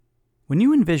When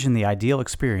you envision the ideal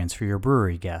experience for your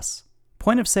brewery guests,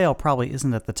 point of sale probably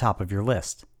isn't at the top of your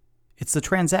list. It's the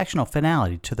transactional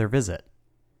finality to their visit.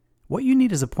 What you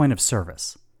need is a point of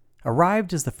service.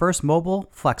 Arrived is the first mobile,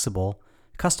 flexible,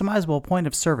 customizable point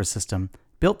of service system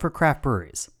built for craft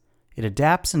breweries. It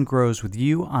adapts and grows with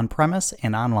you on-premise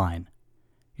and online.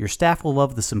 Your staff will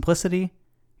love the simplicity,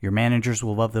 your managers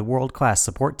will love the world-class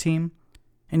support team,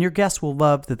 and your guests will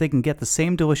love that they can get the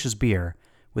same delicious beer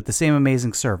with the same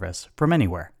amazing service from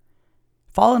anywhere.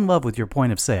 Fall in love with your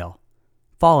point of sale.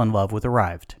 Fall in love with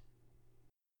Arrived.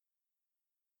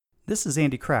 This is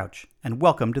Andy Crouch, and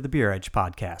welcome to the Beer Edge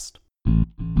Podcast.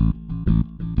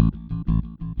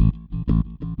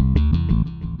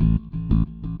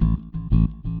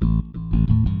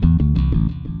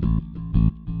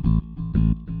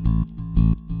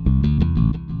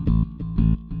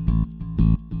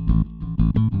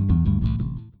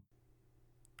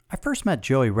 I first met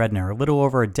Joey Redner a little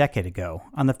over a decade ago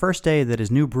on the first day that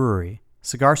his new brewery,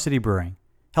 Cigar City Brewing,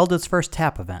 held its first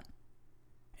tap event.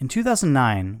 In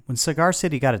 2009, when Cigar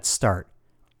City got its start,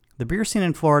 the beer scene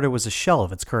in Florida was a shell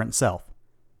of its current self.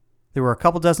 There were a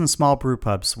couple dozen small brew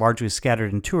pubs largely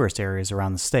scattered in tourist areas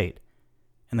around the state,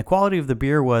 and the quality of the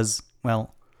beer was,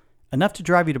 well, enough to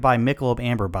drive you to buy Michelob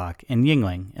Amberbach and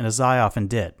Yuengling, as I often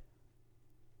did.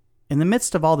 In the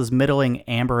midst of all this middling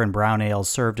amber and brown ales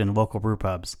served in local brew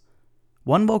pubs,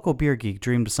 one local beer geek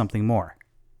dreamed of something more.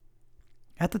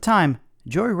 At the time,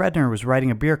 Joey Redner was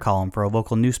writing a beer column for a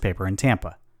local newspaper in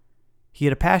Tampa. He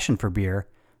had a passion for beer,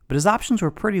 but his options were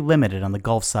pretty limited on the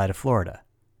Gulf side of Florida.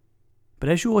 But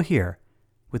as you will hear,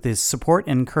 with his support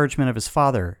and encouragement of his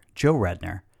father, Joe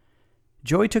Redner,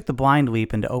 Joey took the blind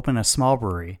leap into opening a small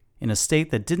brewery in a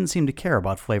state that didn't seem to care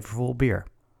about flavorful beer.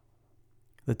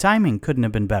 The timing couldn't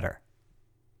have been better.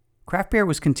 Craft beer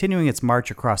was continuing its march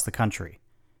across the country,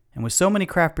 and with so many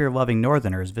craft beer-loving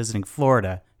northerners visiting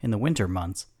Florida in the winter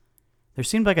months, there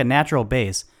seemed like a natural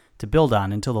base to build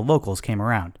on until the locals came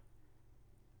around.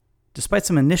 Despite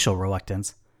some initial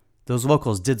reluctance, those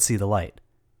locals did see the light.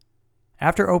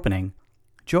 After opening,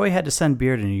 Joey had to send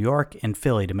beer to New York and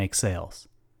Philly to make sales.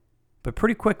 But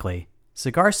pretty quickly,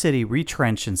 Cigar City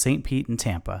retrenched in St. Pete and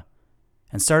Tampa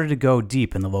and started to go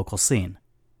deep in the local scene.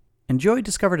 And Joey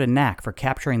discovered a knack for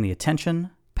capturing the attention,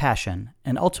 passion,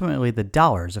 and ultimately the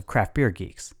dollars of craft beer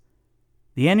geeks.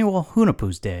 The annual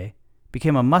Hunapoo's Day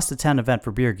became a must-attend event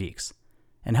for beer geeks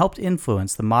and helped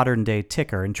influence the modern-day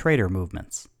ticker and trader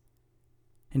movements.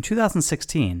 In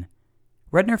 2016,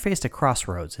 Redner faced a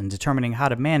crossroads in determining how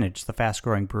to manage the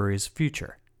fast-growing brewery's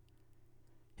future.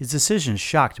 His decision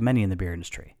shocked many in the beer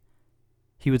industry.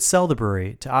 He would sell the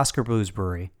brewery to Oskar Blues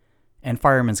Brewery and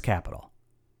Fireman's Capital.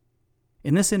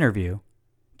 In this interview,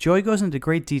 Joey goes into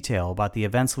great detail about the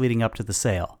events leading up to the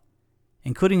sale,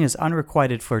 including his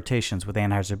unrequited flirtations with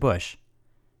Anheuser-Busch,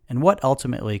 and what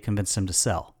ultimately convinced him to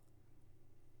sell.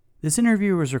 This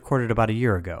interview was recorded about a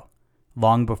year ago,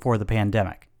 long before the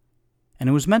pandemic, and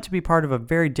it was meant to be part of a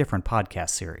very different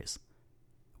podcast series,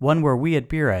 one where we at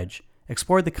Beer Edge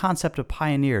explored the concept of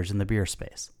pioneers in the beer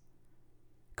space.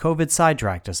 COVID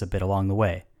sidetracked us a bit along the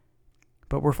way,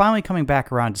 but we're finally coming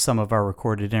back around to some of our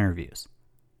recorded interviews.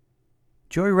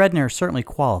 Joey Redner certainly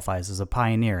qualifies as a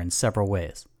pioneer in several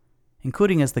ways,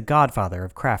 including as the godfather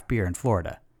of craft beer in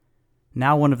Florida,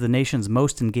 now one of the nation's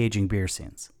most engaging beer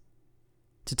scenes.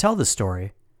 To tell this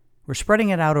story, we're spreading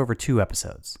it out over 2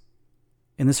 episodes.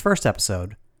 In this first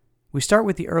episode, we start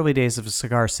with the early days of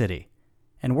Cigar City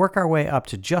and work our way up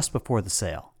to just before the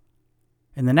sale.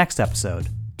 In the next episode,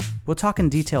 we'll talk in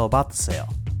detail about the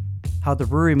sale, how the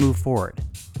brewery moved forward,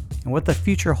 and what the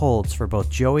future holds for both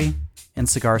Joey and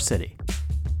Cigar City.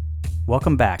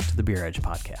 Welcome back to the Beer Edge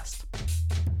Podcast.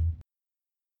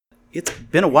 It's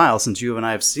been a while since you and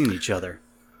I have seen each other.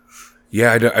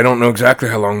 Yeah, I don't know exactly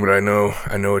how long, but I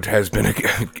know it has been.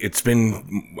 It's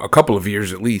been a couple of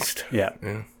years at least. Yeah.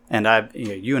 And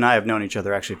you and I have known each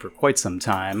other actually for quite some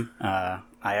time. I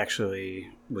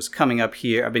actually was coming up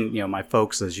here. I've been, my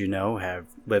folks, as you know, have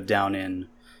lived down in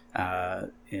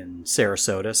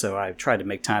Sarasota, so I've tried to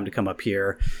make time to come up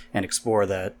here and explore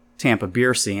the Tampa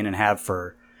beer scene, and have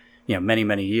for many,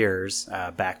 many years,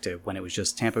 back to when it was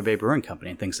just Tampa Bay Brewing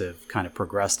Company, and things have kind of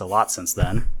progressed a lot since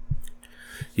then.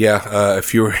 Yeah,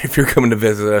 if you're coming to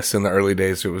visit us in the early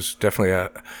days, it was definitely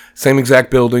a same exact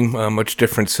building, much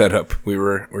different setup. We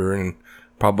were in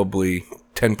probably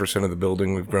 10% of the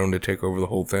building. We've grown to take over the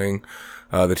whole thing.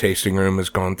 The tasting room has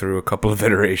gone through a couple of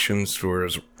iterations where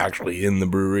it's actually in the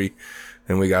brewery,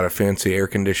 and we got a fancy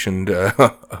air-conditioned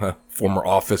former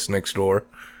office next door.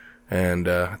 And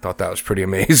I thought that was pretty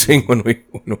amazing when we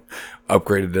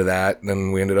upgraded to that.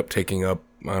 Then we ended up taking up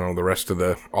I don't know, the rest of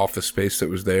the office space that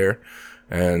was there.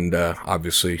 And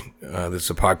obviously, this is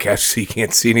a podcast, so you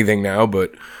can't see anything now,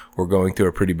 but we're going through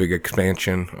a pretty big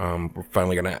expansion. We're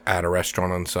finally going to add a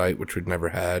restaurant on site, which we'd never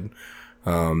had.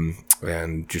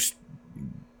 And just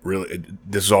really,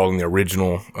 this is all in the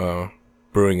original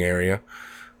brewing area,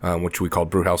 which we called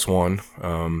Brewhouse One.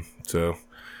 So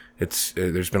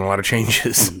there's been a lot of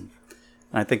changes.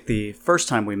 I think the first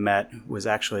time we met was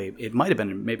actually, it might have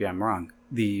been, maybe I'm wrong,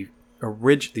 the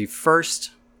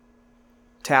first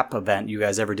tap event you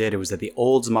guys ever did, it was at the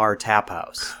Oldsmar Tap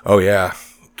House. Oh yeah,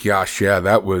 gosh, yeah,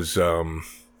 that was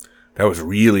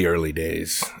really early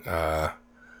days.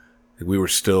 We were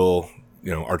still,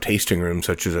 our tasting room,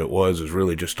 such as it was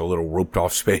really just a little roped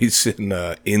off space in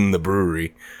the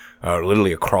brewery,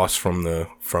 literally across from the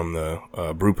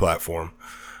brew platform.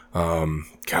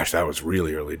 Gosh, that was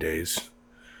really early days.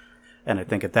 And I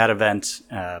think at that event,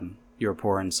 you were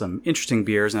pouring some interesting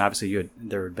beers, and obviously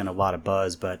there had been a lot of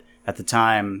buzz, but at the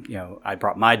time, I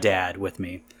brought my dad with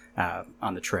me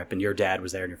on the trip, and your dad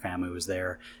was there and your family was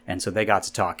there, and so they got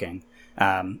to talking.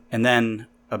 And then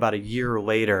about a year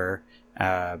later,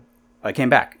 I came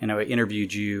back and I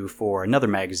interviewed you for another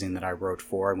magazine that I wrote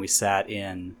for, and we sat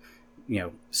in,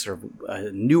 sort of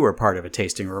a newer part of a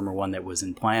tasting room, or one that was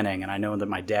in planning. And I know that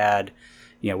my dad,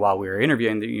 while we were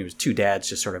interviewing, it was two dads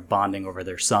just sort of bonding over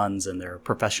their sons and their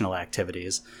professional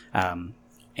activities.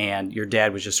 And your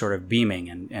dad was just sort of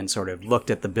beaming and sort of looked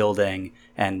at the building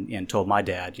and told my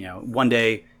dad, one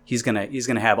day he's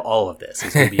gonna have all of this.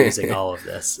 He's gonna be using all of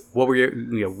this. What were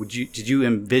did you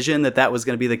envision that was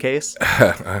gonna be the case?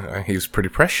 He was pretty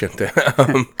prescient,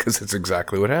 because that's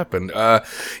exactly what happened.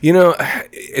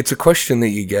 It's a question that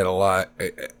you get a lot.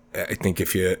 I think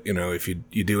if you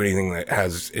do anything that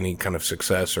has any kind of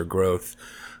success or growth,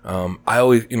 I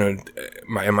always,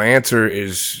 my answer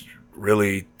is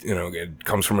really, it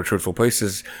comes from a truthful place,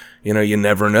 is, you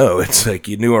never know. It's like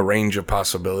you knew a range of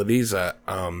possibilities. I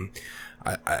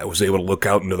was able to look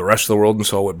out into the rest of the world and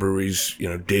saw what breweries,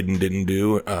 did and didn't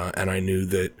do. And I knew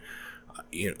that,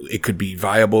 it could be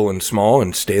viable and small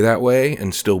and stay that way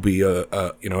and still be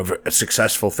a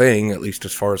successful thing, at least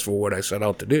as far as for what I set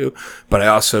out to do. But I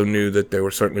also knew that there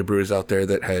were certainly breweries out there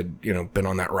that had, been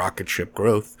on that rocket ship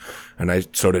growth. And I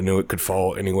sort of knew it could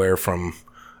fall anywhere from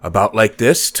about like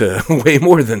this to way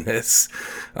more than this.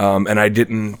 And I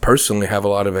didn't personally have a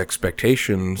lot of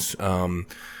expectations.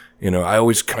 I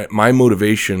always my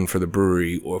motivation for the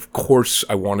brewery, of course,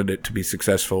 I wanted it to be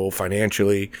successful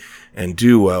financially and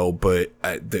do well, but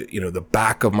the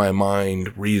back of my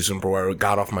mind reason for why I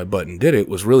got off my butt and did it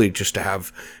was really just to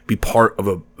be part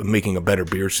of making a better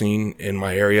beer scene in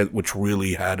my area, which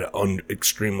really had an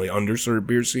extremely underserved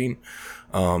beer scene.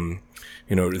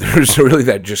 There's really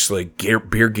that just like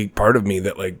beer geek part of me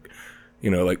that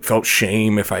felt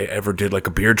shame if I ever did like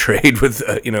a beer trade with,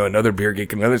 another beer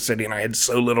geek in another city, and I had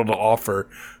so little to offer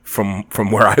from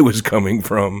where I was coming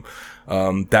from.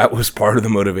 That was part of the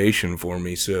motivation for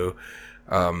me. So,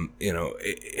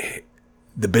 the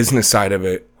business side of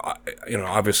it,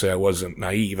 obviously I wasn't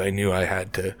naive. I knew I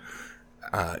had to,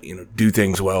 do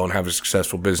things well and have a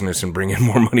successful business and bring in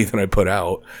more money than I put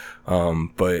out.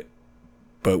 But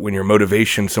when your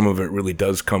motivation, some of it really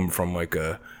does come from like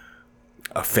a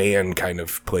fan kind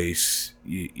of place,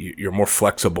 you're more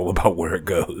flexible about where it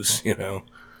goes,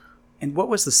 And what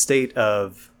was the state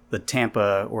of the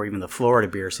Tampa or even the Florida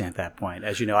beer scene at that point?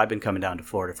 As you know, I've been coming down to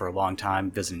Florida for a long time,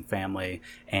 visiting family,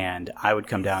 and I would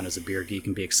come down as a beer geek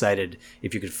and be excited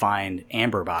if you could find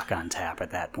Amberbach on tap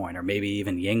at that point, or maybe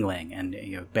even Yuengling.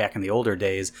 And back in the older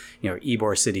days,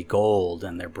 Ybor City Gold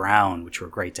and their Brown, which were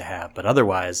great to have. But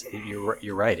otherwise,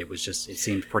 you're right. It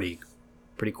seemed pretty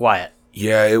quiet.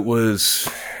 Yeah, it was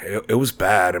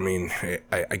bad. I mean,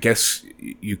 I guess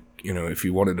if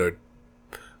you wanted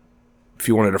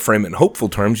to frame it in hopeful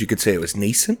terms, you could say it was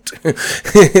nascent.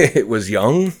 It was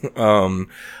young.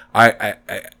 I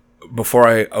before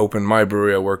I opened my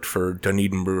brewery, I worked for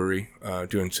Dunedin Brewery,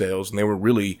 doing sales, and they were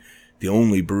really the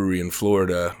only brewery in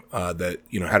Florida, that,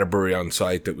 had a brewery on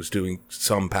site that was doing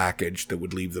some package that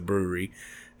would leave the brewery,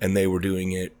 and they were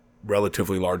doing it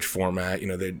relatively large format.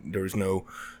 There was no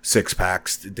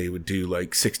 6-packs. They would do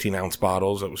like 16-ounce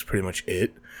bottles. That was pretty much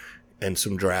it, and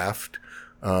some draft.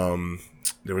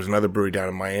 There was another brewery down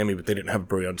in Miami, but they didn't have a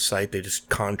brewery on site. They just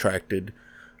contracted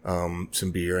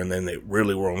some beer, and then they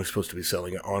really were only supposed to be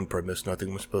selling it on premise.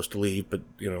 Nothing was supposed to leave, but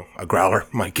a growler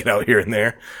might get out here and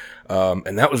there.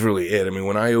 And that was really it. I mean,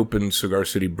 when I opened Cigar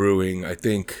City Brewing, I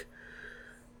think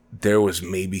there was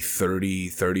maybe 30,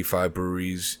 35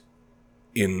 breweries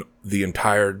in the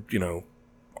entire,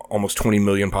 almost 20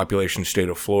 million population state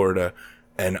of Florida.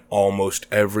 and almost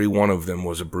every one of them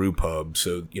was a brew pub.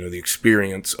 So, you know, the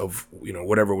experience of, you know,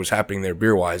 whatever was happening there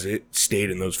beer wise, it stayed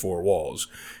in those four walls.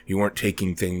 You weren't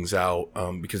taking things out,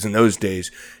 because in those days,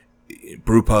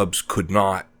 brew pubs could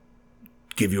not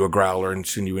give you a growler and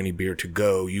send you any beer to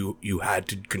go. You had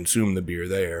to consume the beer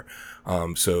there.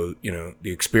 So, you know,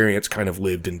 the experience kind of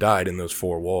lived and died in those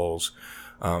four walls.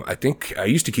 I think I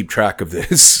used to keep track of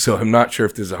this, so I'm not sure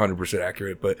if this is 100%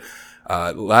 accurate, but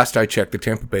last I checked, the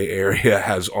Tampa Bay area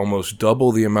has almost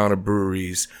double the amount of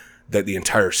breweries that the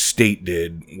entire state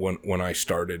did when I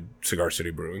started Cigar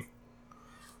City Brewing.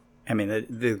 I mean,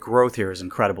 the growth here is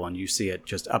incredible, and you see it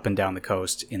just up and down the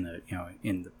coast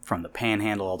from the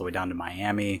Panhandle all the way down to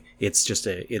Miami. It's just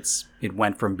it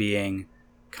went from being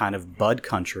kind of bud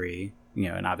country, you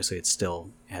know, and obviously it still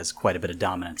has quite a bit of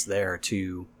dominance there,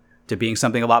 to being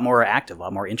something a lot more active, a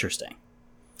lot more interesting.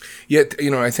 Yeah, you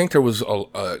know, I think there was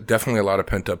definitely a lot of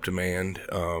pent up demand.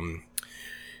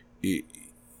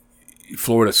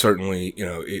 Florida certainly, you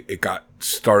know, it got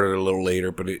started a little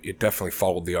later, but it definitely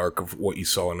followed the arc of what you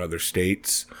saw in other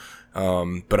states.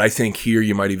 But I think here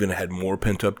you might even have had more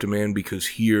pent up demand, because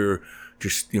here,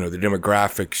 just, you know, the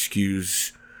demographic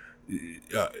skews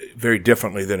very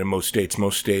differently than in most states.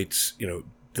 Most states, you know,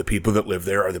 the people that live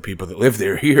there are the people that live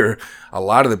there. Here, a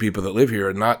lot of the people that live here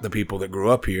are not the people that grew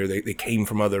up here. They came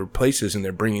from other places, and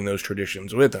they're bringing those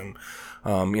traditions with them.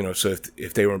 You know, so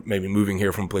if they were maybe moving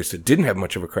here from a place that didn't have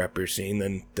much of a craft beer scene,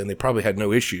 then they probably had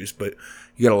no issues. But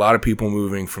you get a lot of people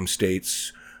moving from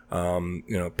states, you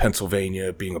know,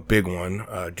 Pennsylvania being a big one,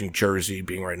 New Jersey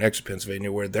being right next to Pennsylvania,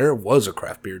 where there was a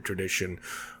craft beer tradition,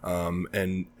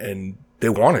 and they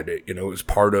wanted it. You know, it was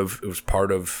part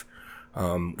of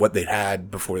what they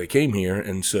had before they came here.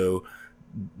 And so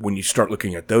when you start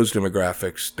looking at those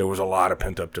demographics, there was a lot of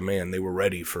pent up demand. They were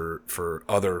ready for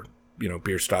other, you know,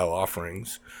 beer style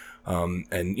offerings.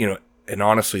 And, you know, and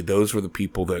honestly, those were the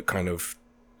people that kind of,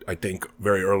 I think,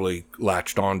 very early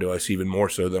latched onto us, even more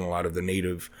so than a lot of the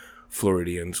native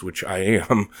Floridians, which I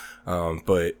am.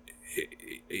 But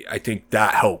I think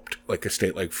that helped, like a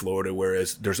state like Florida,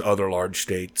 whereas there's other large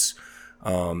states,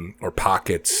 or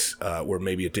pockets, where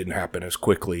maybe it didn't happen as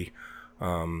quickly.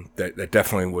 That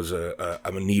definitely was a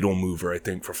needle mover, I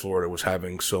think, for Florida, was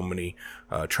having so many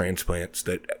transplants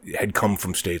that had come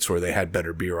from states where they had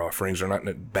better beer offerings, or not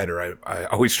better. I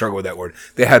always struggle with that word.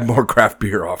 They had more craft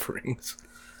beer offerings.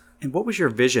 And what was your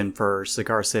vision for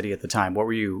Cigar City at the time? What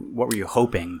were you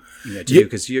hoping, you know, to do?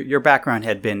 Because your background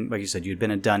had been, like you said, you'd been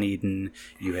in Dunedin.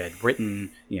 You had written,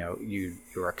 you know, you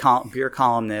were a beer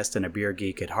columnist and a beer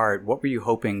geek at heart. What were you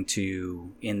hoping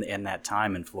to, in that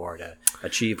time in Florida,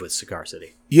 achieve with Cigar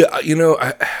City? Yeah, you know,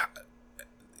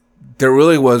 there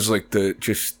really was like the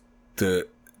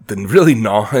really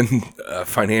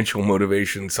non-financial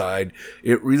motivation side.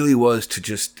 It really was to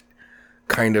just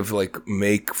kind of like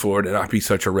make Florida not be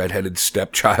such a redheaded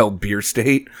stepchild beer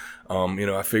state. You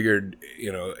know, I figured,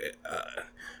 you know,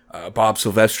 Bob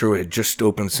Silvestro had just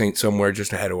opened Saint somewhere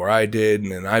just ahead of where I did,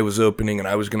 and then I was opening, and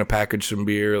I was going to package some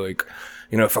beer. Like,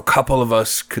 you know, if a couple of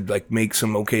us could like make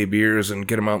some okay beers and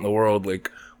get them out in the world,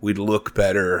 like, we'd look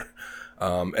better.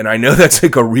 And I know that's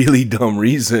like a really dumb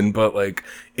reason, but like,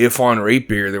 if on Rate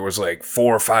Beer there was like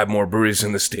 4 or 5 more breweries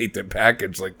in the state that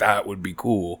packaged, like, that would be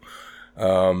cool.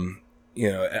 You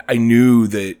know, I knew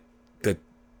that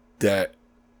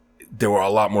there were a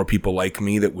lot more people like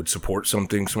me that would support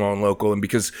something small and local. And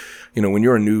because, you know, when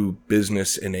you're a new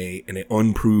business in an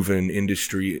unproven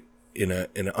industry, in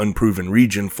an unproven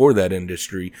region for that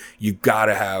industry, you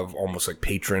gotta have almost like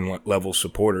patron level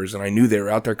supporters. And I knew they were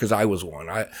out there because I was one.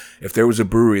 If there was a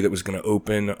brewery that was going to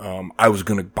open, I was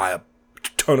going to buy a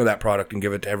ton of that product and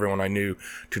give it to everyone I knew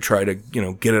to try to, you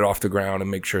know, get it off the ground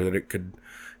and make sure that it could,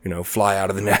 you know, fly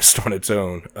out of the nest on its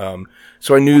own.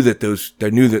 So I knew that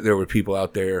there were people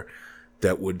out there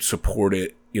that would support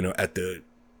it, you know, at the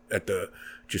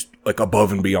just like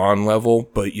above and beyond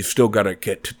level, but you still got to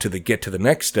get to the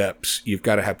next steps. You've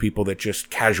got to have people that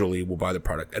just casually will buy the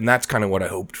product. And that's kind of what I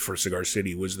hoped for Cigar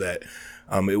City, was that,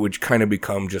 it would kind of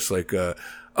become just like,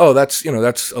 that's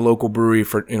a local brewery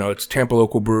for, you know, it's Tampa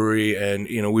local brewery. And,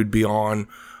 you know, we'd be on,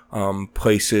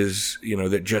 places, you know,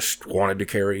 that just wanted to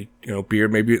carry, you know, beer.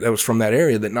 Maybe that was from that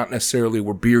area that not necessarily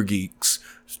were beer geeks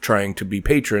trying to be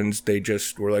patrons. They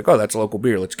just were like, oh, that's a local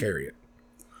beer, let's carry it.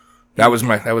 That was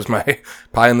my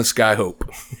pie in the sky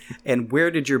hope. And where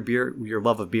did your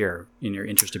love of beer and your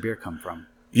interest in beer come from?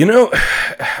 You know,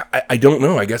 I don't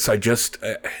know. I guess I just,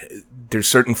 there's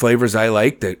certain flavors I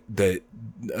like that the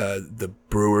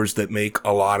brewers that make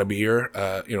a lot of beer,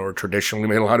 you know, or traditionally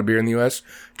made a lot of beer in the U.S.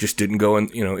 just didn't go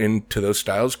into those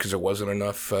styles because there wasn't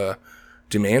enough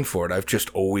demand for it. I've just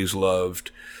always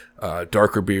loved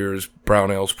darker beers,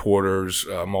 brown ales, porters,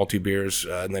 malty beers,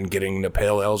 and then getting into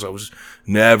pale ales. I was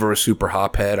never a super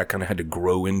hophead. I kind of had to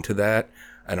grow into that.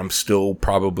 And I'm still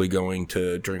probably going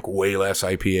to drink way less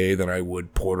IPA than I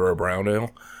would porter or brown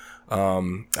ale. I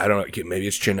don't know. Maybe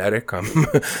it's genetic.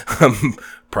 I'm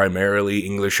primarily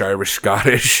English, Irish,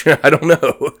 Scottish. I don't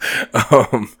know.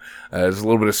 There's a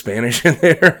little bit of Spanish in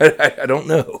there. I don't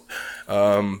know.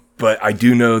 But I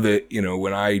do know that,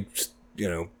 when I,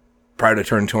 prior to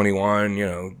turn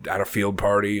 21, at a field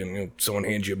party and someone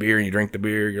hands you a beer and you drink the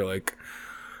beer, you're like,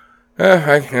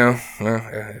 okay,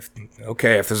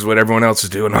 if this is what everyone else is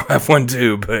doing, I'll have one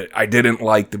too. But I didn't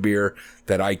like the beer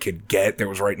that I could get that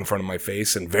was right in front of my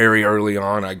face. And very early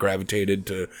on, I gravitated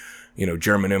to,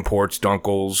 German imports,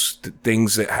 Dunkels,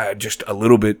 things that had just a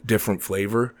little bit different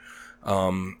flavor.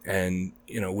 And,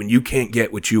 when you can't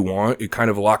get what you want, it kind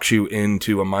of locks you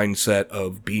into a mindset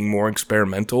of being more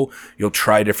experimental. You'll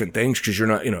try different things because you're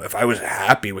not, if I was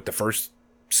happy with the first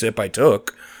sip I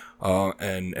took,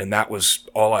 and that was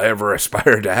all I ever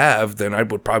aspired to have, then I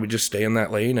would probably just stay in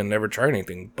that lane and never try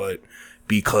anything. But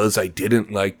because I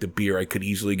didn't like the beer I could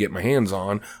easily get my hands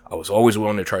on, I was always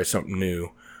willing to try something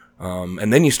new.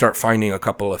 And then you start finding a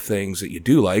couple of things that you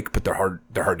do like, but they're hard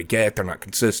to get. They're not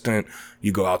consistent.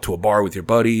 You go out to a bar with your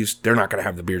buddies. They're not going to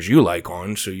have the beers you like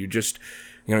on. So you just,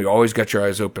 you always got your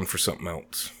eyes open for something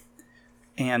else.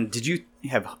 And did you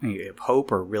have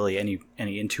hope or really any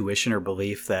intuition or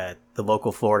belief that the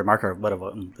local Florida market, or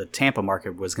the Tampa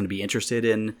market, was going to be interested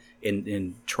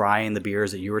in trying the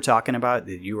beers that you were talking about,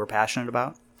 that you were passionate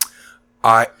about?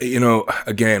 I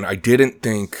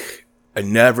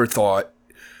never thought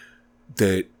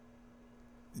that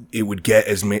it would get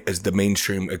as the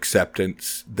mainstream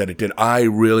acceptance that it did. I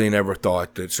really never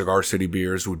thought that Cigar City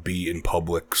beers would be in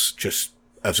Publix just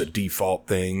as a default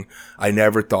thing. I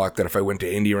never thought that if I went to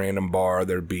any random bar,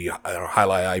 there'd be High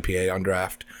Life IPA on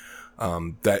draft.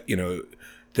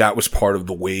 That was part of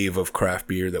the wave of craft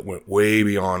beer that went way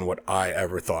beyond what I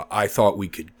ever thought. I thought we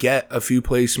could get a few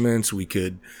placements. We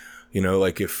could,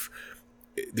 if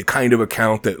the kind of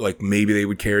account that maybe they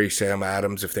would carry Sam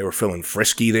Adams if they were feeling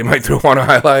frisky, they might throw on a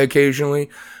High Life occasionally.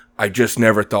 I just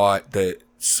never thought that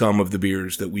some of the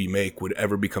beers that we make would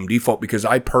ever become default because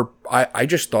I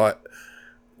just thought,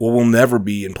 well, we'll never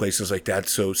be in places like that.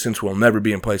 So since we'll never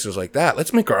be in places like that,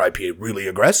 let's make our IPA really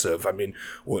aggressive. I mean,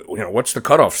 what's the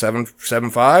cutoff?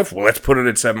 7.5? Well, let's put it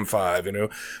at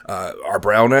 7.5. Our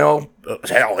brown ale,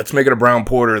 hell, let's make it a brown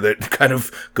porter that kind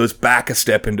of goes back a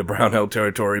step into brown ale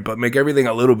territory, but make everything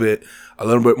a little bit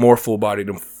more full bodied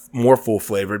and more full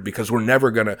flavored, because we're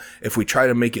never gonna, if we try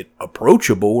to make it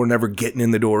approachable, we're never getting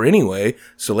in the door anyway.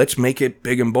 So let's make it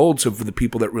big and bold. So for the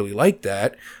people that really like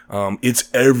that, it's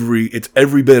every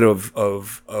bit of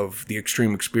the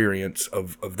extreme experience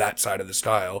of that side of the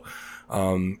style.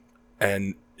 And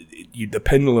the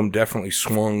pendulum definitely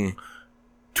swung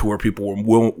to where people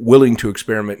were willing to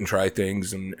experiment and try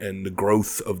things, and the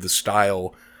growth of the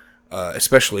style,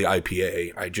 especially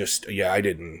IPA. I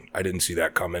didn't see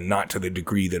that coming, not to the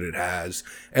degree that it has,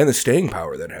 and the staying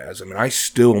power that it has. I mean, I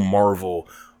still marvel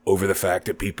over the fact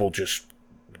that people just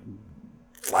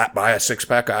flat buy a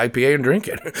 6-pack of IPA and drink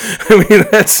it. I mean,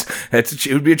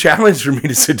 it would be a challenge for me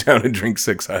to sit down and drink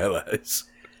 6 highlights.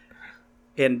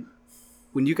 And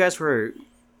when you guys were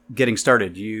getting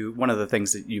started, one of the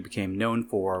things that you became known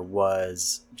for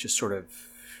was just sort of,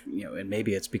 and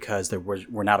maybe it's because there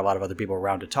were not a lot of other people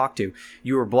around to talk to,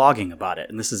 you were blogging about it.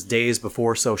 And this is days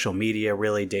before social media,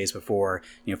 really days before,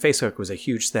 Facebook was a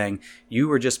huge thing. You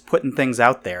were just putting things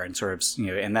out there and sort of,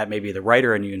 and that may be the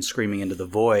writer in you and screaming into the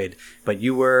void, but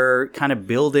you were kind of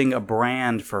building a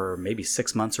brand for maybe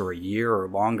 6 months or a year or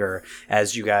longer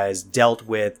as you guys dealt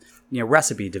with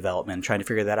recipe development, trying to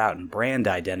figure that out, and brand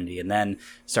identity, and then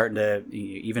starting to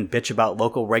even bitch about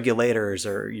local regulators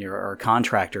or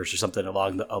contractors or something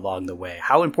along the way.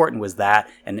 How important was that?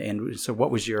 And so what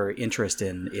was your interest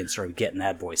in sort of getting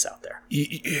that voice out there?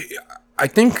 I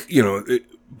think,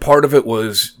 part of it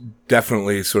was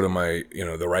definitely sort of my,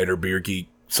 the writer beer geek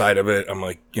side of it. I'm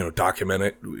like, document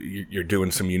it. You're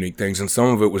doing some unique things. And some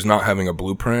of it was not having a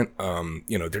blueprint.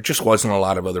 There just wasn't a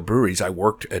lot of other breweries. I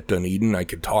worked at Dunedin. I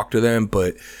could talk to them,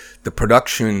 but the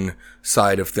production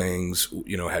side of things,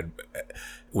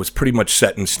 was pretty much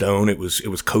set in stone. It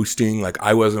was coasting. Like,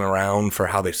 I wasn't around for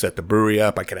how they set the brewery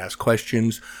up. I could ask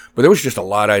questions, but there was just a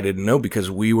lot I didn't know because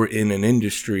we were in an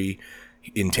industry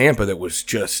in Tampa that was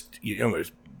just, it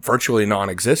was virtually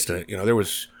non-existent. There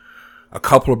was a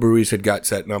couple of breweries had got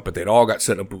set up, but they'd all got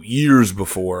set up years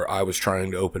before I was trying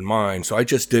to open mine. So I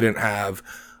just didn't have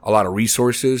a lot of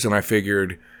resources. And I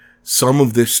figured, some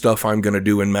of this stuff I'm going to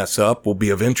do and mess up will be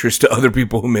of interest to other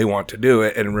people who may want to do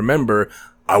it. And remember,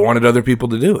 I wanted other people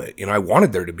to do it. I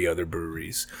wanted there to be other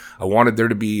breweries. I wanted there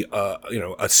to be,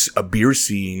 a beer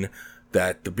scene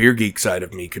that the beer geek side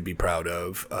of me could be proud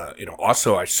of.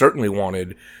 Also, I certainly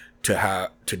wanted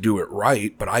to do it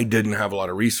right, but I didn't have a lot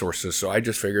of resources. So I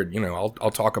just figured, I'll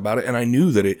talk about it. And I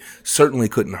knew that it certainly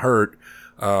couldn't hurt,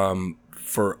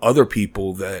 for other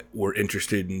people that were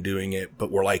interested in doing it,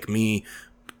 but were like me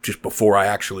just before I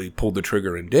actually pulled the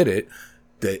trigger and did it,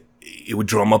 that it would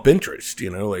drum up interest,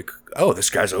 like, oh, this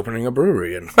guy's opening a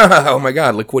brewery, and oh my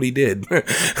God, look what he did.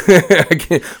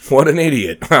 What an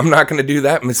idiot. I'm not going to do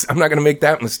that. I'm not going to make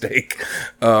that mistake.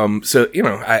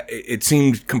 It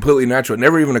seemed completely natural. It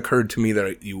never even occurred to me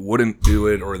that you wouldn't do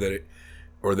it, or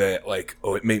that like,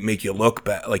 oh, it may make you look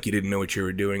bad, like you didn't know what you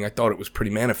were doing. I thought it was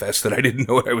pretty manifest that I didn't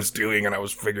know what I was doing, and I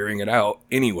was figuring it out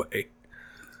anyway.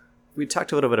 We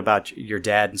talked a little bit about your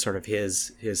dad and sort of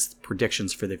his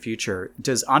predictions for the future.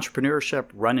 Does entrepreneurship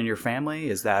run in your family?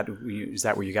 Is that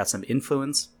where you got some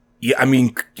influence? Yeah, I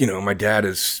mean, my dad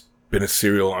has been a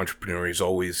serial entrepreneur. He's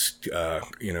always,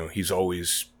 he's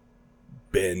always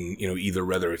been, either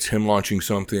whether it's him launching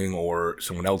something or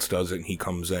someone else does it and he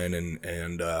comes in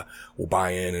and will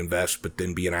buy in, invest, but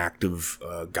then be an active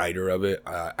guider of it.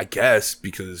 I guess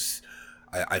because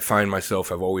I find myself,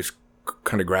 I've always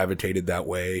kind of gravitated that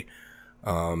way.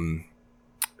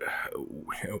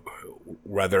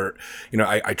 Rather,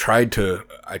 I tried to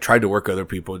work other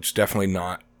people. It's definitely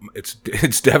not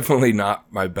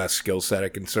my best skill set. I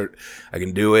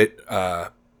can do it,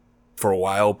 for a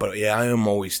while, but yeah, I am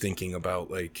always thinking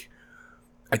about, like,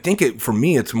 I think for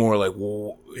me, it's more like,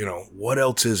 well, what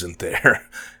else isn't there?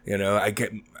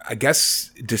 I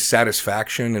guess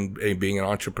dissatisfaction and being an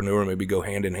entrepreneur maybe go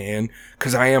hand in hand,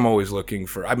 because I am always looking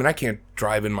for, I can't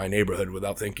drive in my neighborhood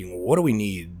without thinking, well, what do we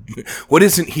need? What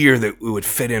isn't here that would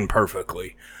fit in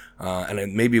perfectly? And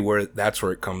then maybe that's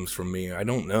where it comes from me. I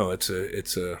don't know. It's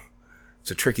a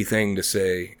tricky thing to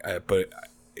say, but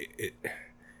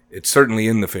it's certainly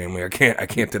in the family. I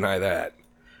can't deny that.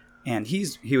 And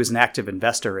he was an active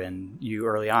investor in you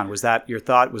early on. Was that your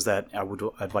thought? Was that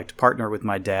I'd like to partner with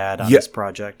my dad on this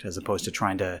project as opposed to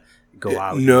trying to go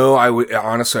out? No,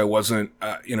 honestly, I wasn't.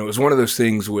 It was one of those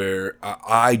things where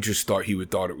I just thought he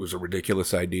thought it was a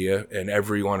ridiculous idea, and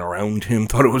everyone around him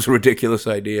thought it was a ridiculous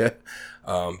idea.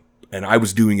 And I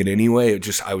was doing it anyway.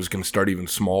 I was going to start even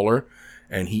smaller.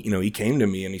 And he came to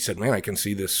me and he said, "Man, I can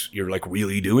see this. You're like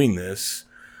really doing this.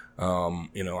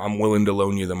 I'm willing to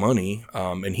loan you the money."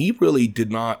 And he really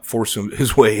did not force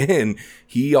his way in.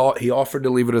 He offered to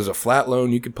leave it as a flat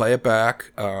loan. You could pay it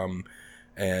back. And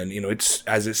it's,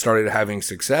 as it started having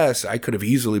success, I could have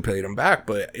easily paid him back.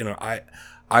 But,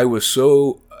 I was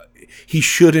so, he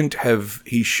shouldn't have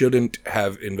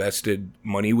invested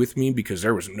money with me because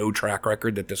there was no track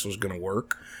record that this was going to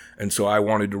work. And so I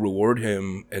wanted to reward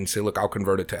him and say, look, I'll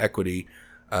convert it to equity.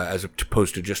 As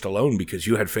opposed to just a loan, because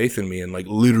you had faith in me and like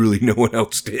literally no one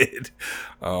else did.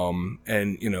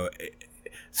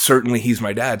 Certainly he's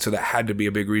my dad, so that had to be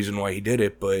a big reason why he did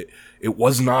it, but it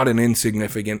was not an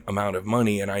insignificant amount of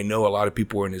money. And I know a lot of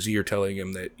people were in his ear telling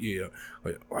him that,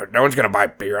 no one's going to buy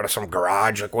beer out of some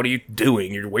garage. Like, what are you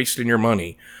doing? You're wasting your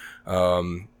money.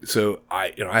 So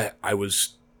I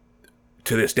was,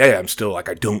 to this day, I'm still like,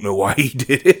 I don't know why he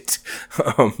did it.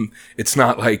 It's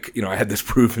not like, I had this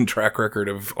proven track record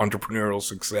of entrepreneurial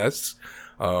success.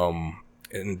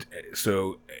 And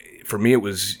so for me, it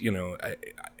was,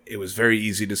 it was very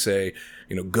easy to say,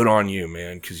 good on you,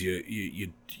 man. Cause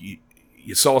you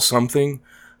saw something,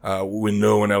 when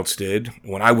no one else did,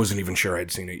 when I wasn't even sure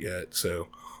I'd seen it yet. So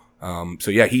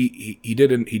yeah,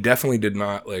 he definitely did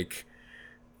not like,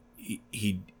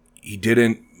 he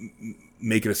didn't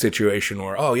make it a situation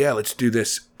where, oh yeah, let's do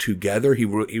this together. He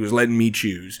was letting me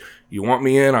choose. You want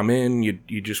me in, I'm in.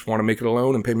 You just want to make it a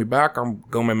loan and pay me back, I'm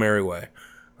going my merry way.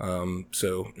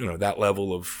 So that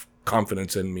level of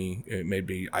confidence in me, it made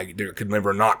me, I could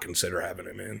never not consider having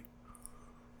him in.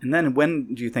 And then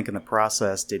when do you think in the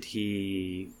process did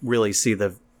he really see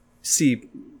that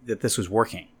this was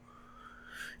working?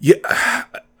 Yeah.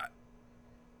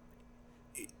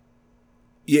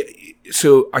 Yeah,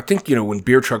 so I think, when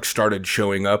beer trucks started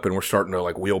showing up and we're starting to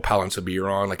like wheel pallets of beer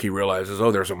on, like he realizes,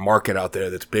 oh, there's a market out there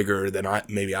that's bigger than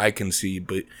I can see.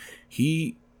 But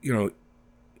he,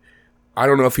 I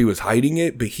don't know if he was hiding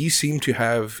it, but he seemed to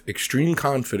have extreme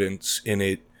confidence in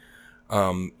it.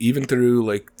 Even through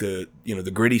like the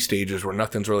gritty stages where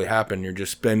nothing's really happened. You're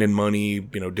just spending money,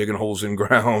 digging holes in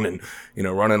ground and,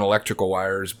 running electrical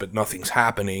wires, but nothing's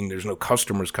happening. There's no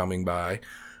customers coming by.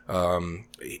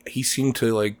 He seemed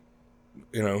to like,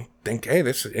 think,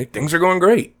 hey, things are going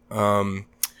great.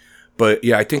 But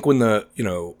yeah, I think when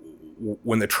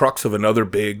the trucks of another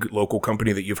big local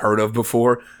company that you've heard of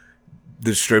before,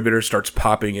 the distributor starts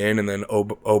popping in, and then,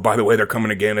 oh, by the way, they're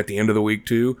coming again at the end of the week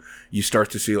too. You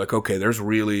start to see like, okay, there's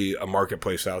really a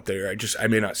marketplace out there. I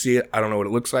may not see it. I don't know what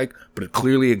it looks like, but it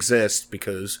clearly exists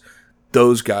because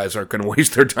those guys aren't going to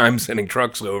waste their time sending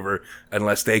trucks over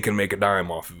unless they can make a dime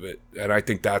off of it. And I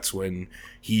think that's when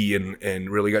he and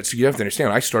really got, so you have to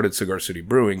understand, I started Cigar City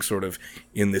Brewing sort of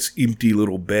in this empty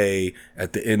little bay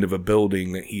at the end of a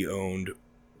building that he owned,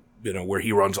 where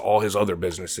he runs all his other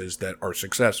businesses that are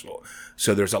successful.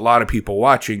 So there's a lot of people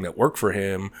watching that work for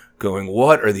him going,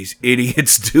 what are these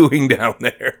idiots doing down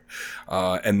there?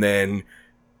 And then,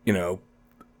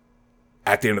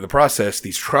 at the end of the process,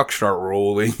 these trucks start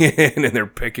rolling in and they're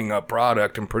picking up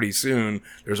product. And pretty soon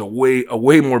there's a way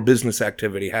more business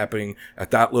activity happening at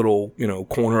that little,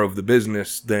 corner of the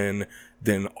business than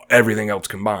everything else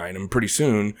combined. And pretty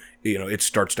soon, it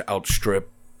starts to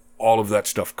outstrip all of that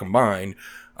stuff combined.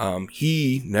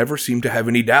 He never seemed to have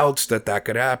any doubts that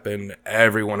could happen.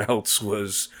 Everyone else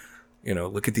was,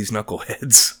 look at these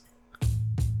knuckleheads.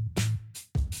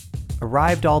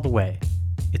 Arrived all the way.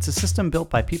 It's a system built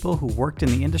by people who worked in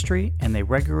the industry, and they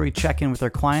regularly check in with their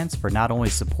clients for not only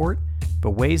support,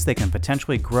 but ways they can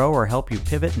potentially grow or help you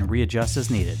pivot and readjust as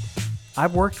needed.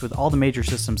 I've worked with all the major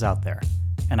systems out there,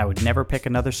 and I would never pick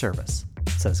another service,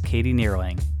 says Katie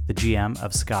Neerling, the GM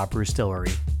of Ska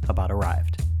Brewstillery, about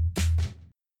Arrived.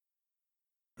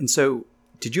 And so,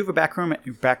 did you have a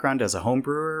background as a home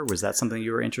brewer? Was that something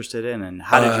you were interested in? And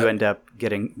how did you end up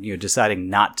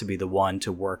deciding not to be the one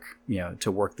to work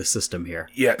the system here?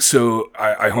 Yeah, so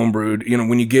I homebrewed.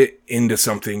 When you get into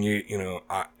something,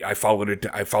 I followed it.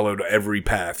 I followed every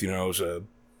path. I was a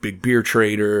big beer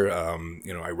trader.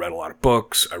 I read a lot of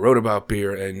books. I wrote about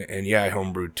beer, and yeah, I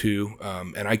homebrewed too.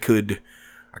 And I could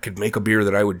make a beer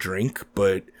that I would drink,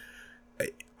 but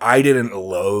I didn't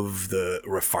love the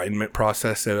refinement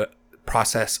process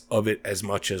of it as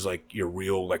much as like your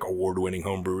real like award-winning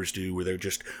homebrewers do, where they're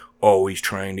just always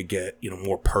trying to get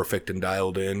more perfect and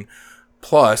dialed in.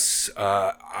 Plus,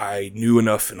 I knew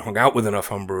enough and hung out with enough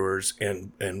homebrewers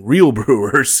and real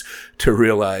brewers to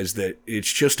realize that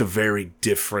it's just a very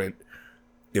different.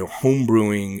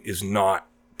 Homebrewing is not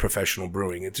professional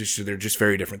brewing. They're just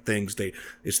very different things.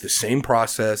 It's the same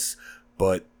process,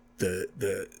 but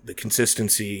the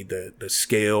consistency, the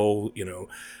scale,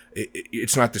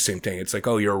 it's not the same thing. It's like,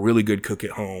 oh, you're a really good cook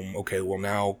at home. Okay, well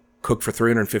now cook for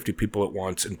 350 people at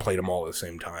once and plate them all at the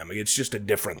same time. Like, it's just a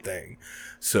different thing.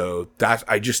 So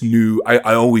I just knew,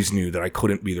 I always knew that I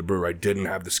couldn't be the brewer. I didn't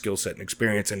have the skill set and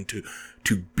experience. And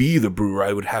to be the brewer,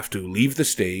 I would have to leave the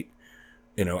state.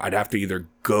 I'd have to either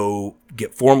go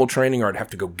get formal training or I'd have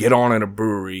to go get on at a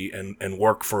brewery and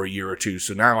work for a year or two.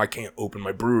 So now I can't open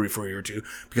my brewery for a year or two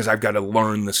because I've got to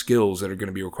learn the skills that are going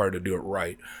to be required to do it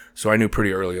right. So I knew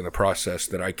pretty early in the process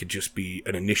that I could just be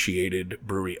an initiated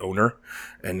brewery owner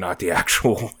and not the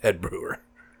actual head brewer.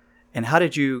 And how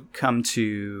did you come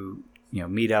to,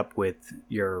 meet up with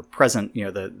your present,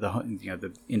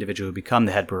 the individual who become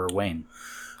the head brewer, Wayne?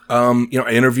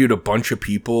 I interviewed a bunch of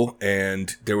people,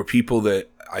 and there were people that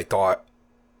I thought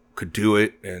could do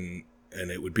it and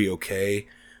it would be okay.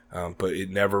 But it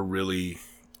never really,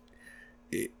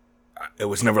 it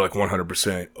was never like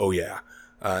 100%. Oh yeah.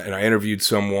 And I interviewed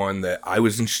someone that I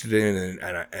was interested in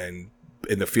and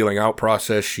in the feeling out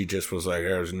process, she just was like,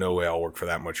 there's no way I'll work for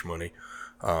that much money.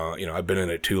 I've been in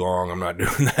it too long. I'm not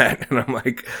doing that. And I'm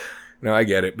like, no, I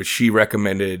get it. But she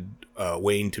recommended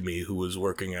Wayne to me, who was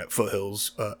working at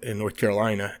Foothills in North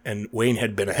Carolina. And Wayne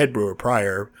had been a head brewer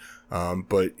prior,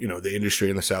 but, the industry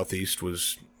in the Southeast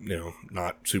was,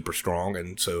 not super strong.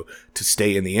 And so to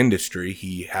stay in the industry,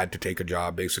 he had to take a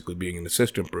job basically being an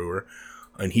assistant brewer.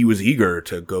 And he was eager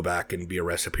to go back and be a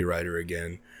recipe writer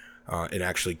again and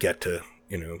actually get to,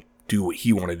 do what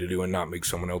he wanted to do and not make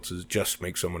someone else's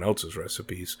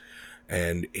recipes.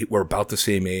 And we're about the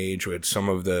same age. We had some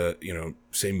of the,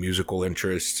 same musical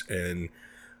interests. And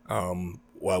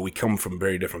while we come from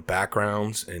very different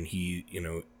backgrounds, and he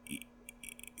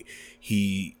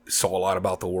saw a lot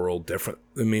about the world different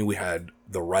than me, we had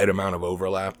the right amount of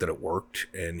overlap that it worked.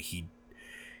 And he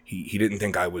didn't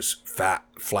think I was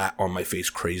flat on my face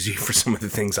crazy for some of the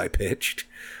things I pitched.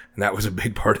 And that was a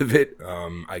big part of it.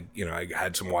 I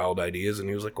had some wild ideas, and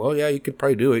he was like, well, yeah, you could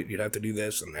probably do it. You'd have to do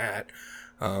this and that.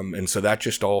 And so that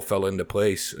just all fell into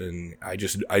place. And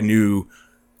I knew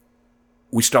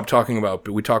we talked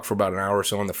for about an hour or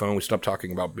so on the phone. We stopped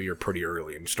talking about beer pretty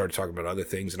early and started talking about other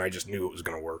things. And I just knew it was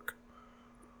going to work.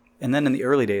 And then in the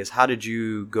early days, how did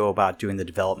you go about doing the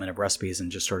development of recipes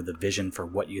and just sort of the vision for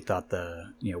what you thought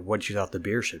the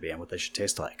beer should be and what they should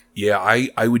taste like? Yeah,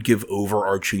 I would give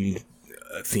overarching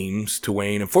themes to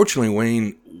Wayne. Unfortunately,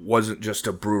 Wayne wasn't just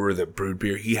a brewer that brewed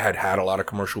beer. He had a lot of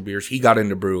commercial beers. He got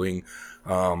into brewing.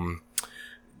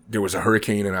 There was a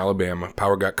hurricane in Alabama.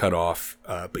 Power got cut off.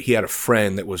 But he had a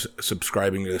friend that was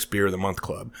subscribing to this Beer of the Month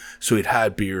club. So he'd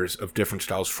had beers of different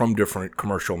styles from different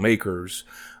commercial makers.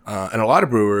 And a lot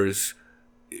of brewers,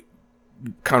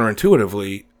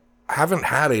 counterintuitively, haven't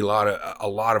had a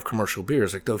lot of commercial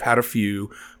beers. Like, they've had a few,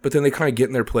 but then they kind of get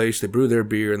in their place, they brew their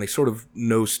beer, and they sort of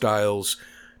know styles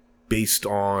based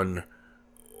on,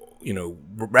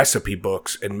 recipe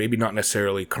books and maybe not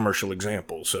necessarily commercial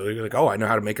examples. So they're like, oh, I know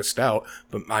how to make a stout,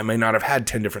 but I may not have had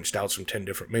 10 different stouts from 10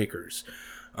 different makers.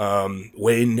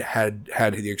 Wayne had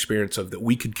the experience of that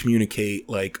we could communicate,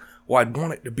 like, well, I'd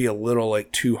want it to be a little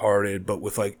like Two-Hearted, but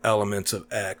with like elements of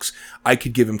X. I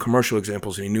could give him commercial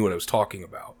examples and he knew what I was talking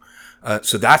about.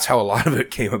 So that's how a lot of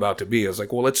it came about to be. I was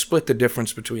like, well, let's split the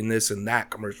difference between this and that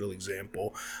commercial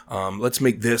example. Let's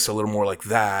make this a little more like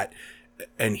that.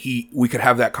 And we could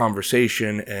have that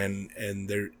conversation, and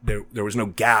there was no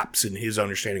gaps in his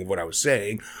understanding of what I was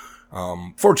saying.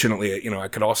 Fortunately, I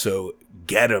could also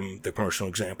get him the commercial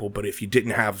example, but if you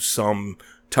didn't have some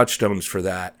touchstones for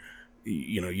that,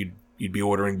 you'd be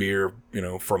ordering beer,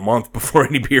 for a month before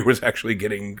any beer was actually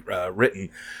getting written.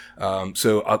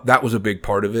 So that was a big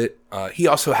part of it. He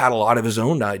also had a lot of his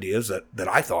own ideas that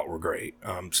I thought were great.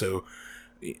 So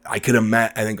I could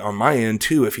imagine, I think on my end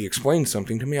too, if he explained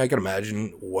something to me, I could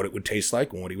imagine what it would taste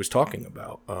like and what he was talking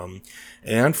about.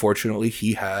 And fortunately,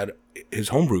 he had his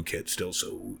homebrew kit still,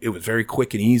 so it was very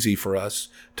quick and easy for us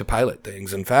to pilot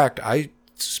things. In fact, I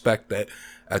suspect that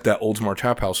at that Oldsmar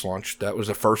Tap House launch, that was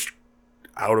the first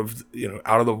out of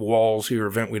the walls here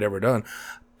event we'd ever done.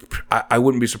 I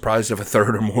wouldn't be surprised if a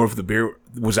third or more of the beer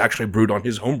was actually brewed on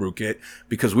his homebrew kit,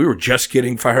 because we were just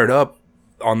getting fired up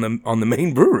on the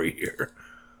main brewery here.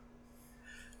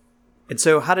 And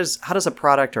so how does a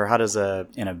product, or how does an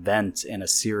event in a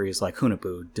series like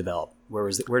Hunahpu develop? Where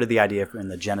did the idea and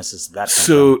the genesis of that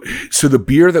come from? So the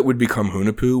beer that would become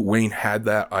Hunahpu, Wayne had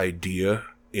that idea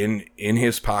in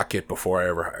his pocket before I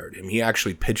ever hired him. He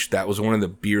actually pitched, that was one of the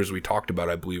beers we talked about,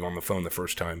 I believe, on the phone the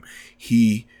first time.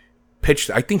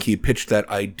 I think he pitched that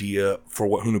idea for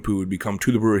what Hunahpu would become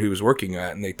to the brewer he was working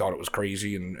at, and they thought it was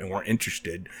crazy and weren't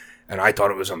interested. And I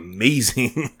thought it was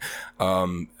amazing.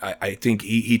 I think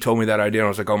he told me that idea, and I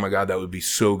was like, oh my God, that would be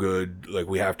so good. Like,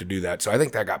 we have to do that. So I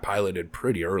think that got piloted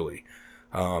pretty early.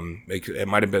 It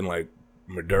might have been like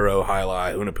Maduro, Jai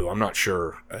Alai, Hunahpu. I'm not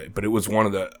sure. But it was one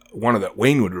of the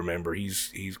Wayne would remember.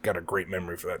 He's got a great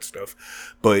memory for that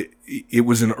stuff. But it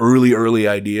was an early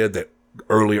idea that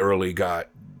early got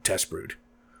test brewed.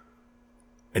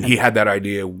 And he had that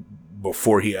idea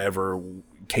before he ever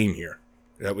came here.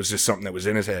 That was just something that was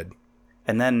in his head.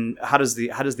 And then how does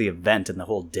the event and the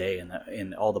whole day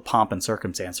and all the pomp and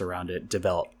circumstance around it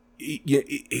develop?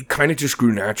 It kind of just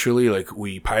grew naturally. Like,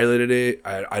 we piloted it.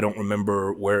 I don't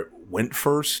remember where it went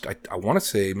first. I want to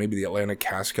say maybe the Atlanta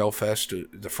Cascal Fest,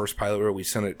 the first pilot where we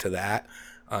sent it to that.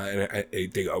 And I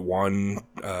think I won.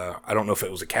 I don't know if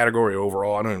it was a category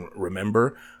overall. I don't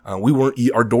remember.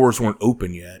 Our doors weren't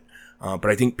open yet. But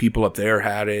I think people up there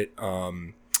had it.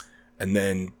 And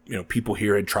then, people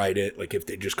here had tried it, like if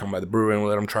they just come by the brewery and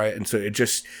let them try it. And so it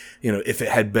just, if it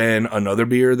had been another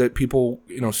beer that people,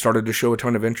 started to show a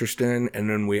ton of interest in, and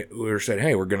then we were said,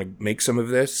 hey, we're going to make some of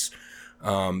this,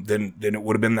 then it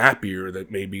would have been that beer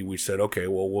that maybe we said, okay,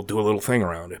 well, we'll do a little thing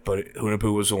around it. But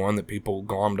Hunahpu was the one that people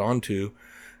glommed onto.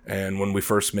 And when we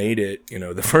first made it,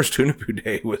 the first Hunahpu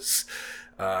day was,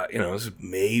 it was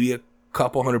maybe a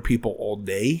couple hundred people all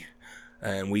day.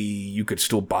 And you could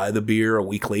still buy the beer a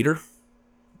week later.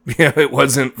 It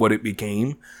wasn't what it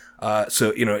became.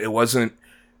 So, it wasn't,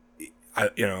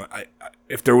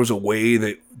 if there was a way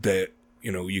that,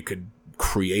 you could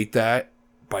create that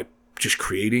by just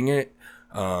creating it,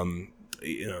 it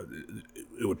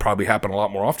would probably happen a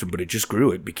lot more often, but it just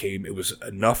grew. It was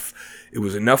enough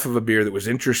of a beer that was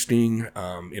interesting.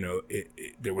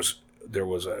 There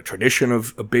was a tradition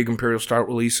of big Imperial Stout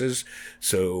releases.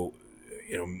 So,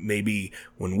 maybe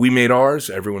when we made ours,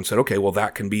 everyone said, okay, well,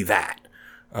 that can be that.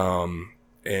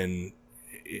 And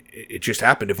it just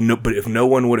happened. If no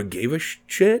one would have gave a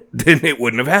shit, then it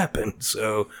wouldn't have happened.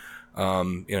 So,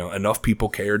 enough people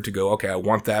cared to go, okay, I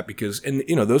want that because,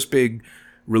 those big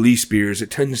release beers,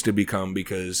 it tends to become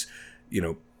because,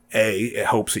 it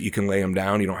hopes that you can lay them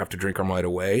down. You don't have to drink them right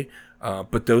away.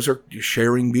 But those are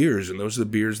sharing beers, and those are the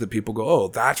beers that people go, oh,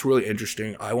 that's really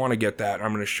interesting. I want to get that.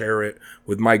 I'm going to share it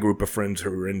with my group of friends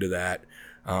who are into that.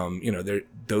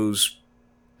 Those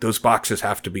boxes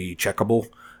have to be checkable,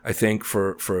 I think,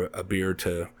 for a beer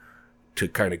to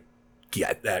kind of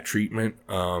get that treatment.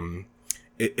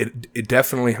 It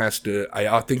definitely has to.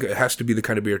 I think it has to be the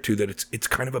kind of beer too that it's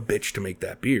kind of a bitch to make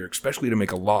that beer, especially to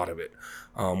make a lot of it.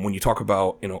 When you talk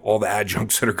about all the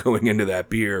adjuncts that are going into that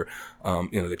beer,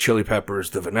 the chili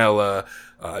peppers, the vanilla,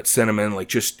 cinnamon,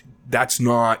 that's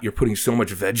not. You're putting so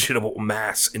much vegetable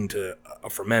mass into a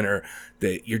fermenter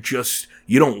that you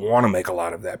don't want to make a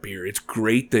lot of that beer. It's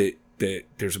great that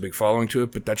there's a big following to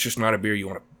it, but that's just not a beer you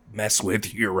want to mess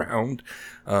with year round.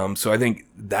 So I think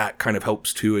that kind of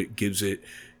helps too. It gives it,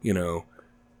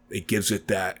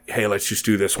 that, hey, let's just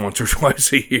do this once or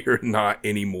twice a year, not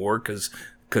anymore. Cause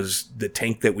the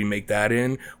tank that we make that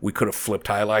in, we could have flipped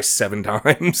High Life 7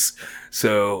 times.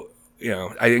 So,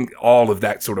 I think all of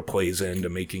that sort of plays into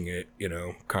making it,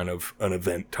 kind of an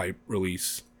event type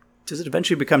release. Does it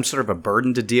eventually become sort of a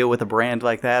burden to deal with a brand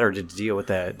like that, or to deal with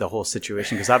the whole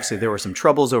situation? Because obviously there were some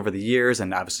troubles over the years,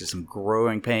 and obviously some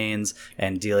growing pains,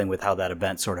 and dealing with how that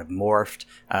event sort of morphed.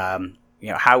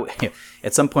 How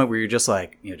at some point where you're just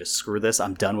like, just screw this,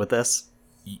 I'm done with this.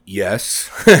 Yes.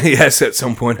 Yes, at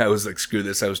some point I was like, screw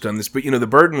this, I was done this. But,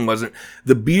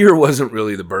 the beer wasn't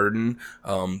really the burden.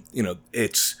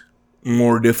 It's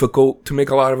more difficult to make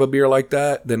a lot of a beer like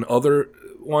that than other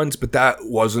ones, but that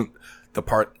wasn't the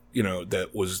part, that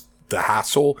was the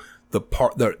hassle. The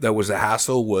part that was the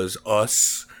hassle was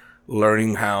us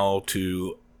learning how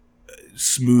to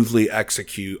smoothly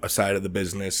execute a side of the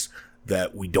business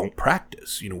that we don't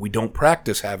practice. We don't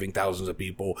practice having thousands of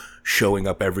people showing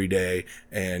up every day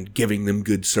and giving them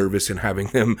good service and having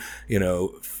them,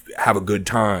 have a good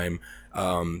time.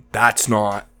 That's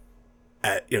not,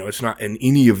 it's not in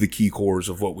any of the key cores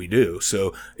of what we do.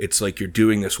 So it's like you're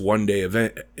doing this one day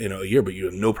event, a year, but you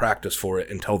have no practice for it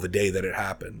until the day that it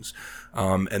happens.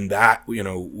 And that,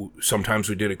 sometimes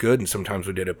we did it good and sometimes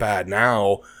we did it bad.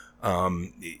 Now,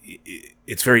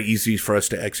 it's very easy for us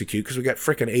to execute because we got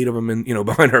freaking 8 of them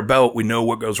behind our belt. We know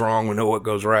what goes wrong. We know what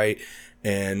goes right.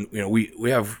 And, we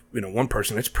have, one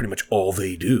person, that's pretty much all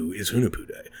they do is Hunahpu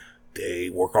Day. They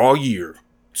work all year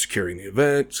securing the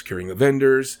event, securing the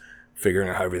vendors, figuring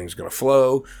out how everything's going to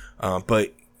flow.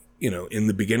 But, in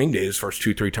the beginning days, first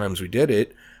 2-3 times we did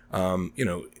it,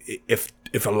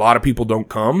 if a lot of people don't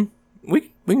come,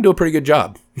 we can do a pretty good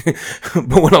job.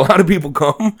 But when a lot of people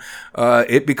come,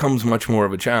 it becomes much more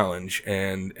of a challenge.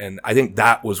 And I think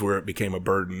that was where it became a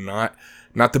burden, not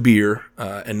the beer,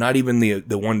 and not even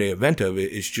the one day event of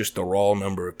it. It's just the raw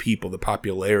number of people, the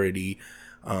popularity,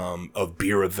 of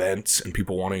beer events and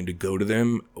people wanting to go to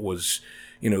them was,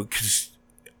 cause,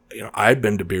 I'd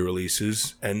been to beer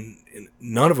releases and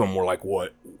none of them were like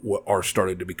what ours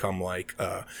started to become like,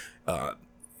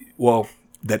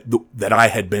 that I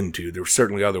had been to. There were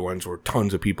certainly other ones where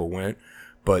tons of people went,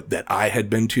 but that I had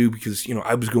been to because,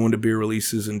 I was going to beer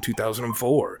releases in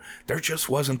 2004. There just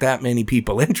wasn't that many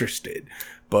people interested.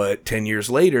 But 10 years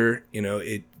later,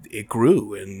 it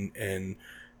grew and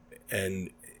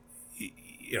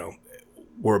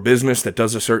we're a business that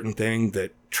does a certain thing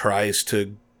that tries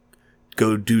to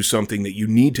go do something that you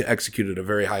need to execute at a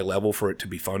very high level for it to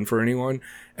be fun for anyone.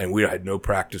 And we had no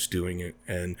practice doing it.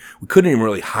 And we couldn't even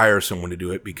really hire someone to do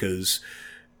it because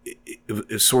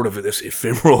it's sort of this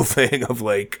ephemeral thing of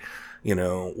like,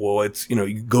 it's,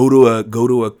 you go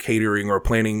to a catering or a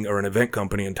planning or an event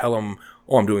company and tell them,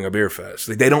 oh, I'm doing a beer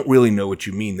fest. They don't really know what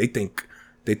you mean. They think,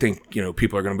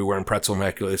 people are going to be wearing pretzel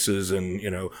necklaces and,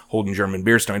 holding German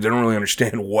beer steins. They don't really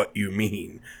understand what you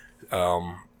mean.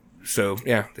 So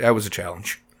yeah, that was a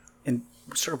challenge. And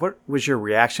sort of what was your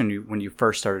reaction when you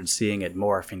first started seeing it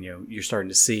morph and you're starting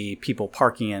to see people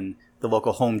parking in the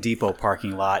local Home Depot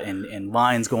parking lot and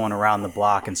lines going around the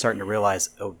block and starting to realize,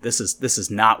 oh, this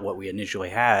is not what we initially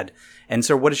had. And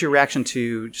so what is your reaction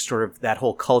to sort of that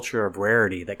whole culture of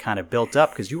rarity that kind of built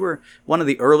up? Because you were one of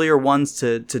the earlier ones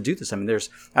to do this. I mean, there's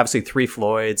obviously Three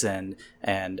Floyds and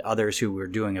others who were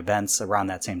doing events around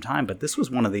that same time, but this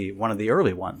was one of the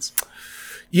early ones.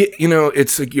 Yeah,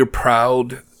 it's like you're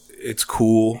proud. It's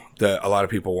cool that a lot of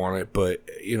people want it, but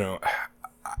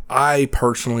I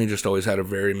personally just always had a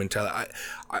very mentality.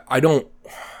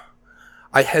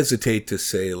 I hesitate to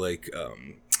say like,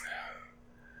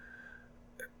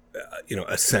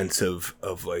 a sense of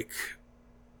like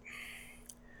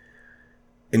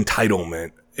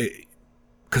entitlement,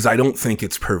 because I don't think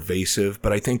it's pervasive,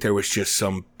 but I think there was just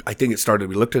I think it started,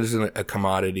 we looked at it as a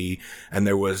commodity, and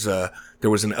there was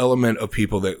an element of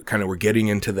people that kind of were getting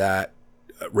into that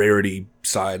rarity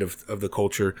side of the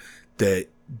culture that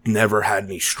never had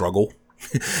any struggle.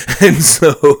 And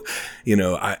so,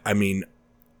 I mean,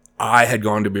 I had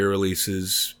gone to beer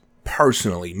releases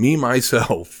personally, me,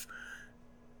 myself,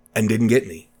 and didn't get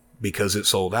any because it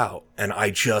sold out. And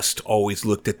I just always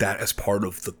looked at that as part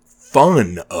of the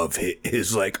fun of it,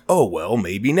 is like, oh, well,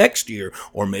 maybe next year,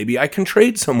 or maybe I can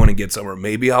trade someone and get some, or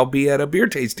maybe I'll be at a beer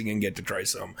tasting and get to try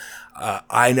some.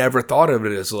 I never thought of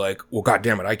it as like, well, God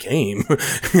damn it, I came,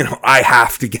 I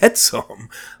have to get some.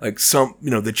 Like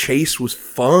the chase was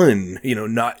fun,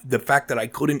 not the fact that I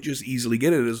couldn't just easily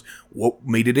get it is what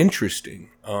made it interesting.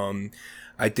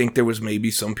 I think there was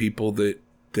maybe some people that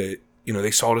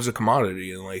they saw it as a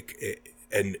commodity, and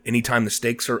and anytime the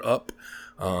stakes are up,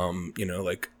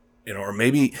 or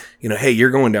maybe, hey,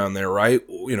 you're going down there, right?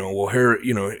 Well, here,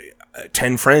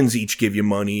 10 friends each give you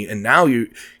money, and now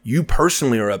you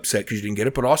personally are upset because you didn't get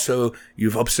it, but also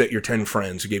you've upset your 10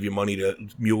 friends who gave you money to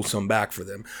mule some back for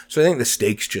them. So I think the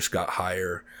stakes just got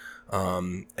higher.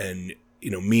 And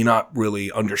me not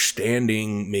really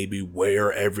understanding maybe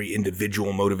where every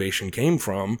individual motivation came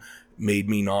from made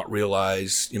me not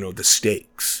realize, the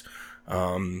stakes.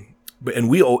 And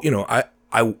we all,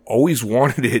 I always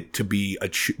wanted it to be a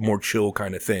more chill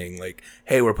kind of thing. Like,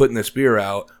 hey, we're putting this beer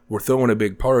out. We're throwing a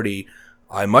big party.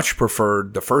 I much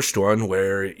preferred the first one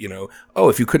where, if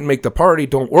you couldn't make the party,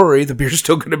 don't worry. The beer's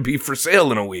still going to be for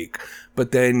sale in a week.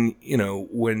 But then,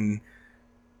 when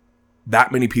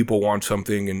that many people want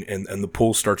something and the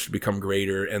pool starts to become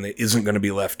greater and it isn't going to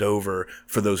be left over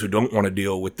for those who don't want to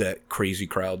deal with that crazy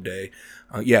crowd day.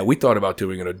 We thought about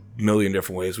doing it a million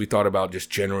different ways. We thought about just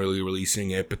generally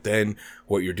releasing it, but then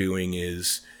what you're doing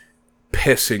is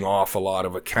pissing off a lot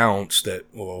of accounts that,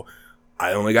 well,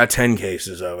 I only got 10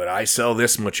 cases of it. I sell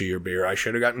this much of your beer. I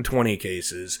should have gotten 20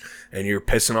 cases. And you're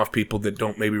pissing off people that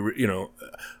don't maybe,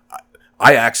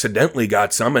 I accidentally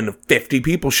got some and 50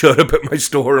 people showed up at my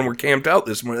store and were camped out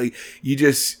this morning.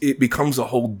 It becomes a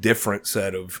whole different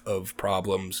set of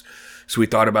problems. So we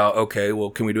thought about, okay, well,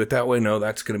 can we do it that way? No,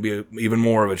 that's going to be even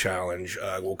more of a challenge.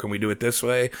 Well, can we do it this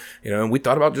way? And we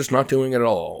thought about just not doing it at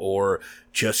all, or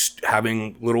just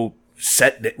having little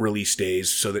set release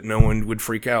days so that no one would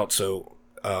freak out. So,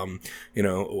 we're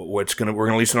going to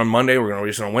release it on Monday. We're going to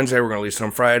release it on Wednesday. We're going to release it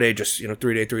on Friday. Just,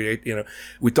 3 day.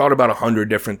 We thought about 100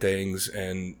 different things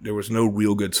and there was no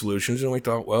real good solutions. And we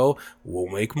thought, well, we'll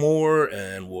make more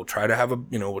and we'll try to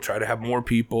have more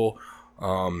people.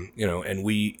 And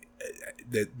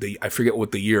I forget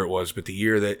what the year it was, but the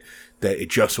year that it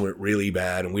just went really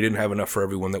bad and we didn't have enough for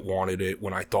everyone that wanted it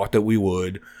when I thought that we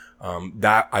would.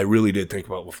 That I really did think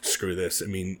about, well, screw this. I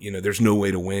mean, there's no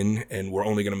way to win and we're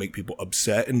only going to make people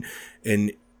upset.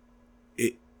 And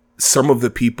some of the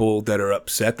people that are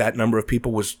upset, that number of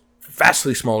people was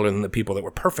vastly smaller than the people that were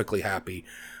perfectly happy.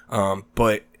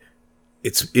 But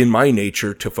it's in my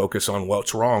nature to focus on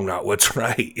what's wrong, not what's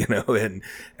right,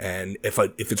 and if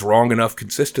it's wrong enough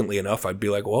consistently enough, I'd be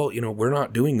like, well, we're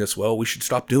not doing this well. We should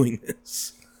stop doing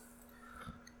this.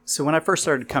 So when I first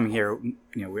started coming here,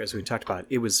 as we talked about,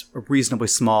 it was a reasonably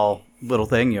small little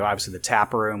thing. Obviously the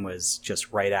tap room was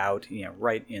just right out,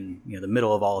 right in the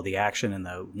middle of all of the action in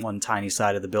the one tiny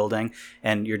side of the building.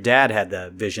 And your dad had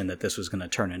the vision that this was going to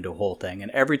turn into a whole thing. And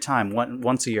every time,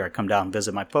 once a year, I come down and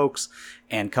visit my folks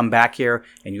and come back here,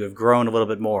 and you have grown a little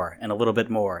bit more and a little bit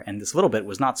more. And this little bit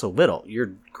was not so little.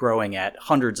 You're growing at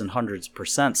hundreds and hundreds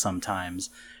 % sometimes.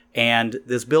 And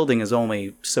this building is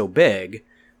only so big.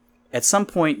 At some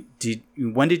point,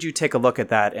 when did you take a look at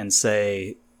that and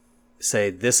say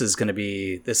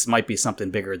this might be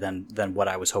something bigger than what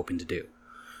I was hoping to do?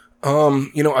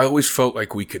 I always felt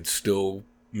like we could still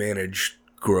manage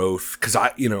growth because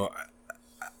I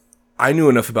knew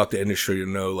enough about the industry to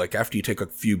know, like, after you take a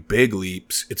few big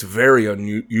leaps, it's very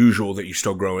unusual that you're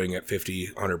still growing at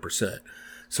 50, 100%.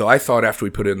 So I thought after we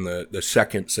put in the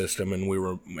second system and we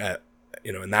were at,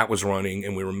 and that was running,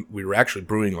 and we were actually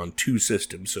brewing on 2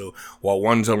 systems. So while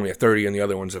one's only a 30 and the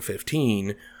other one's a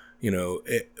 15,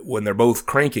 when they're both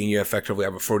cranking, you effectively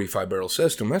have a 45 barrel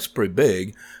system. That's pretty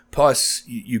big. Plus,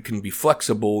 you can be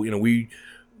flexible.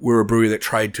 We're a brewery that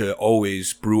tried to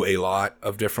always brew a lot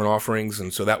of different offerings,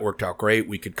 and so that worked out great.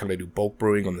 We could kind of do bulk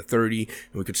brewing on the 30,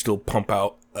 and we could still pump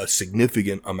out a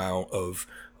significant amount of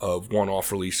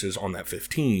one-off releases on that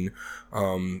 15.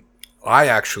 I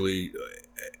actually,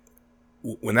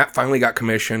 when that finally got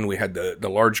commissioned, we had the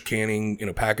large canning,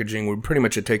 packaging. We pretty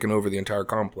much had taken over the entire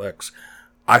complex.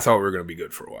 I thought we were going to be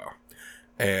good for a while.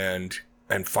 And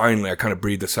finally, I kind of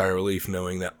breathed a sigh of relief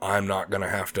knowing that I'm not going to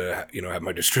have to, have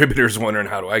my distributors wondering,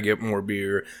 how do I get more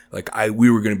beer? We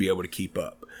were going to be able to keep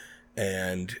up.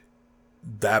 And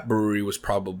that brewery was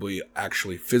probably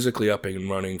actually physically up and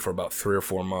running for about 3 or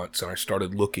 4 months. And I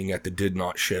started looking at the did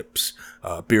not ships,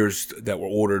 beers that were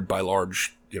ordered by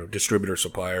large distributor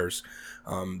suppliers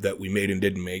that we made and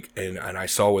didn't make, and I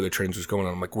saw where the trends was going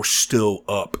on. I'm like, we're still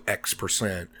up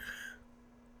X%,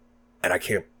 and I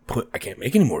can't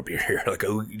make any more beer here. Like,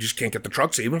 you just can't get the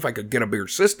trucks. Even if I could get a bigger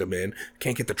system in,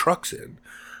 can't get the trucks in.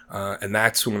 And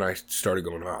that's when I started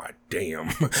going, damn.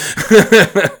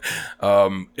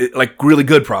 Like, really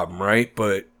good problem, right?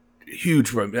 But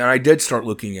huge problem. And I did start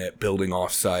looking at building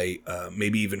off-site,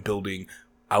 maybe even building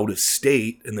out of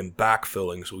state and then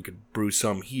backfilling so we could brew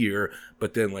some here.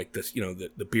 But then, like, this,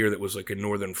 the beer that was like in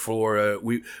northern Florida,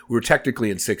 we were technically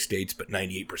in 6 states, but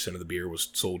 98% of the beer was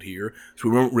sold here. So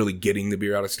we weren't really getting the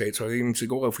beer out of state. So I even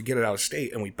said, well, if we get it out of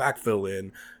state and we backfill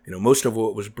in, most of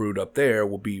what was brewed up there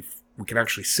will be, we can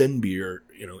actually send beer,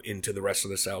 into the rest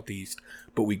of the Southeast,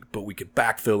 but we could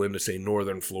backfill into, say,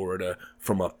 northern Florida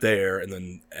from up there, and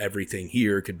then everything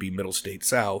here could be middle state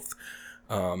South.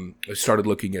 I started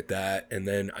looking at that, and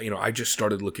then, I just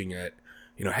started looking at,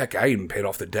 heck, I even paid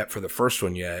off the debt for the first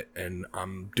one yet, and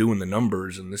I'm doing the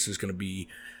numbers, and this is going to be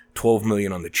 $12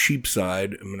 million on the cheap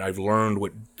side. I mean, I've learned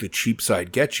what the cheap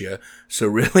side gets you, so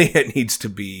really it needs to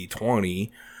be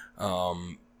 20,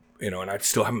 and I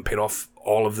still haven't paid off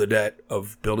all of the debt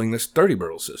of building this 30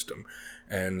 barrel system,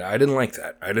 and I didn't like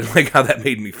that. I didn't like how that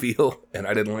made me feel, and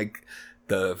I didn't like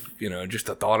just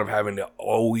the thought of having to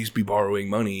always be borrowing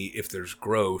money if there's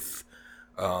growth.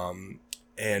 And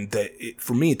that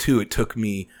for me too, it took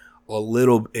me a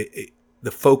little,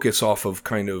 the focus off of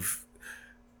kind of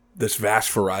this vast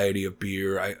variety of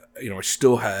beer. I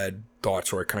still had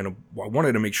thoughts where I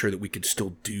wanted to make sure that we could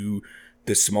still do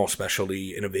this small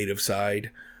specialty innovative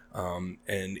side. And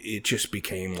it just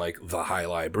became like the Jai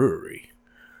Alai Brewery.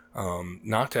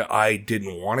 Not that I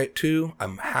didn't want it to.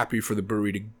 I'm happy for the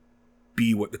brewery to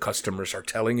be what the customers are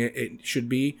telling it should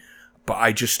be, but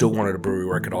I just still wanted a brewery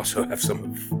where I could also have some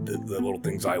of the little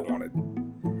things I wanted.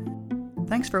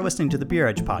 Thanks for listening to the Beer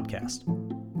Edge podcast.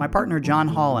 My partner John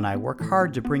Hall and I work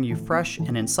hard to bring you fresh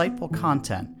and insightful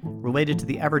content related to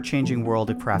the ever-changing world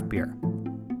of craft beer.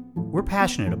 We're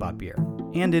passionate about beer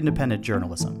and independent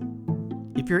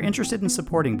journalism. If you're interested in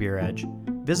supporting Beer Edge,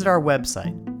 visit our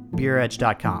website,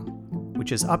 beeredge.com,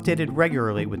 which is updated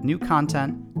regularly with new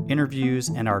content, interviews,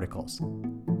 and articles.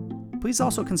 Please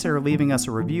also consider leaving us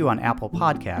a review on Apple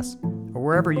Podcasts or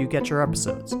wherever you get your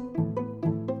episodes.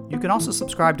 You can also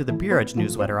subscribe to the Beer Edge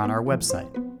newsletter on our website.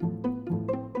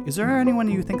 Is there anyone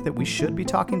you think that we should be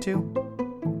talking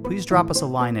to? Please drop us a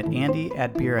line at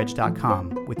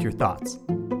andy@beeredge.com with your thoughts.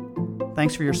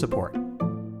 Thanks for your support.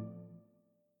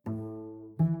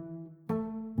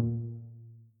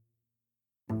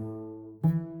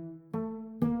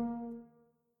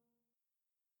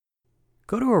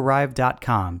 Go to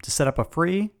Arrive.com to set up a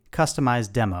free,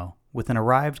 customized demo with an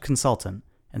Arrived consultant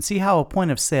and see how a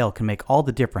point of sale can make all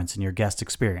the difference in your guest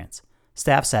experience,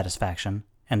 staff satisfaction,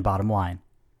 and bottom line.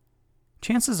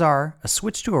 Chances are, a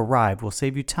switch to Arrive will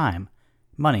save you time,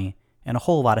 money, and a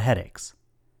whole lot of headaches.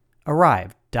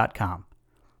 Arrived.com.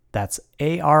 That's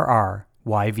ARRYVED.com.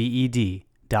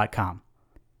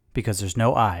 Because there's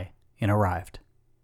no I in Arrived.